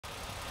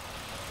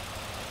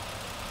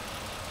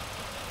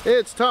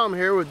It's Tom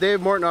here with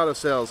Dave Morton Auto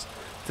Sales.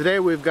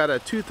 Today we've got a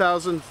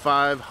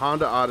 2005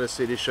 Honda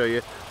Odyssey to show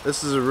you.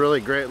 This is a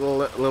really great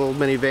little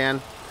minivan.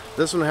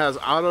 This one has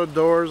auto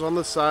doors on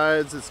the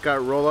sides. It's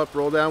got roll-up,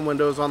 roll-down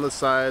windows on the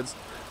sides.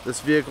 This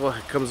vehicle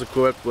comes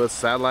equipped with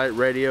satellite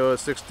radio, a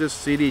 6-disc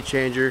CD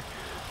changer,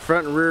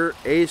 front and rear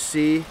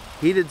AC,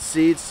 heated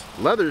seats,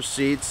 leather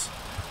seats,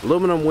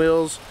 aluminum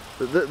wheels.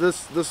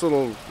 This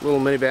little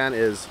minivan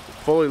is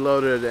fully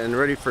loaded and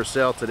ready for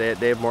sale today at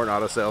Dave Morton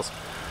Auto Sales.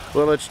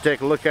 We'll let you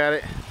take a look at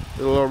it.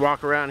 Do a little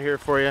walk around here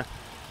for you.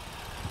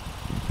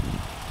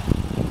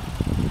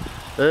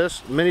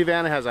 This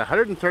minivan has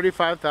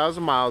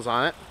 135,000 miles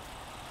on it,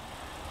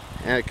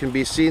 and it can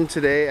be seen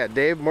today at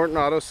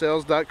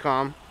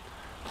DaveMortonAutoSales.com,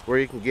 where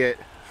you can get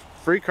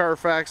free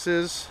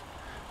Carfaxes.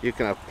 You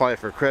can apply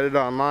for credit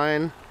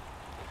online.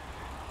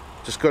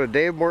 Just go to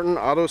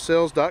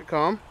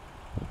DaveMortonAutoSales.com.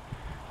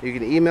 You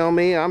can email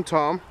me. I'm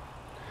Tom.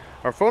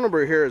 Our phone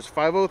number here is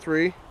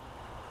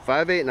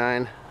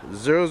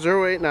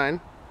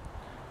 503-589-0089.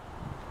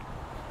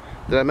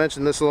 Did I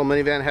mention this little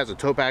minivan has a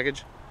tow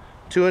package,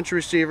 2-inch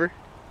receiver,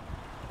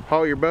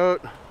 haul your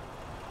boat,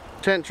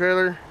 tent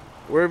trailer,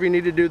 wherever you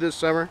need to do this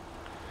summer.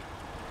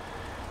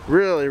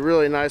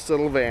 Really nice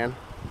little van.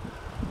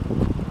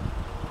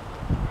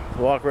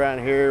 Walk around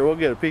here, we'll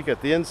get a peek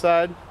at the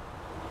inside.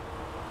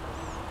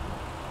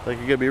 I think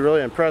you're gonna be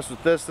really impressed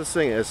with this. This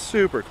thing is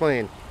super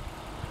clean.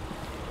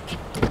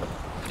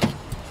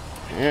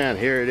 And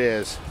here it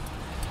is.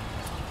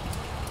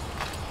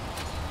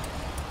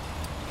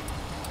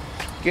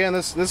 Again,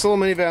 this little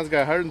minivan's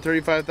got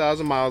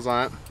 135,000 miles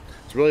on it.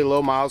 It's really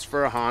low miles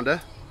for a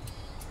Honda.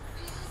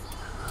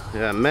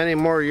 Yeah, many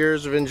more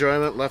years of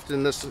enjoyment left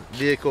in this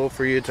vehicle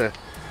for you to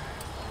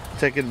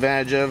take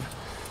advantage of.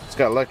 It's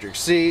got electric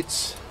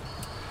seats.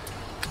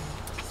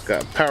 It's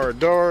got power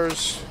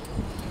doors.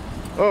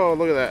 Oh,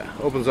 look at that.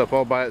 Opens up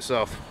all by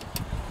itself.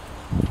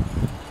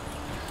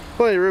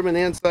 Plenty of room in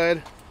the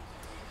inside.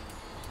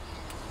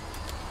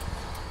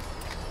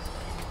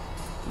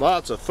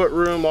 Lots of foot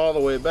room all the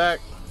way back.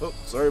 Oh,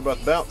 sorry about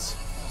the bounce.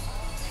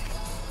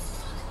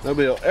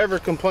 Nobody will ever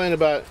complain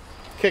about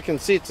kicking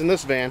seats in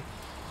this van.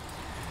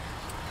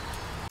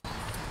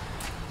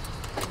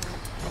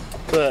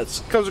 So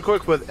it comes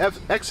equipped with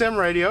XM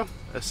radio,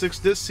 a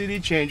 6-disc CD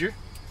changer,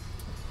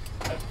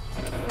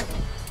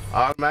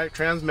 automatic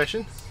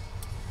transmission,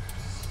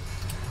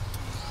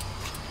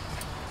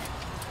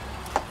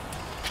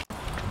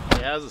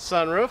 it has a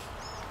sunroof,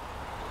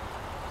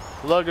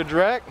 luggage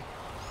rack.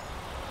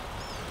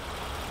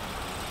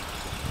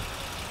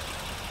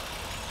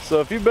 So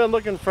if you've been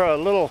looking for a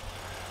little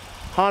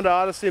Honda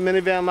Odyssey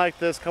minivan like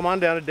this, come on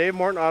down to Dave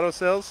Morton Auto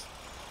Sales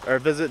or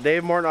visit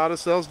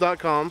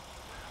DaveMortonAutoSales.com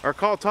or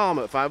call Tom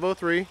at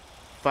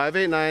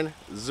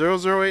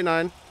 503-589-0089.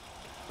 I'd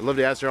love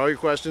to answer all your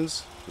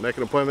questions, make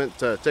an appointment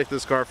to take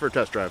this car for a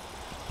test drive.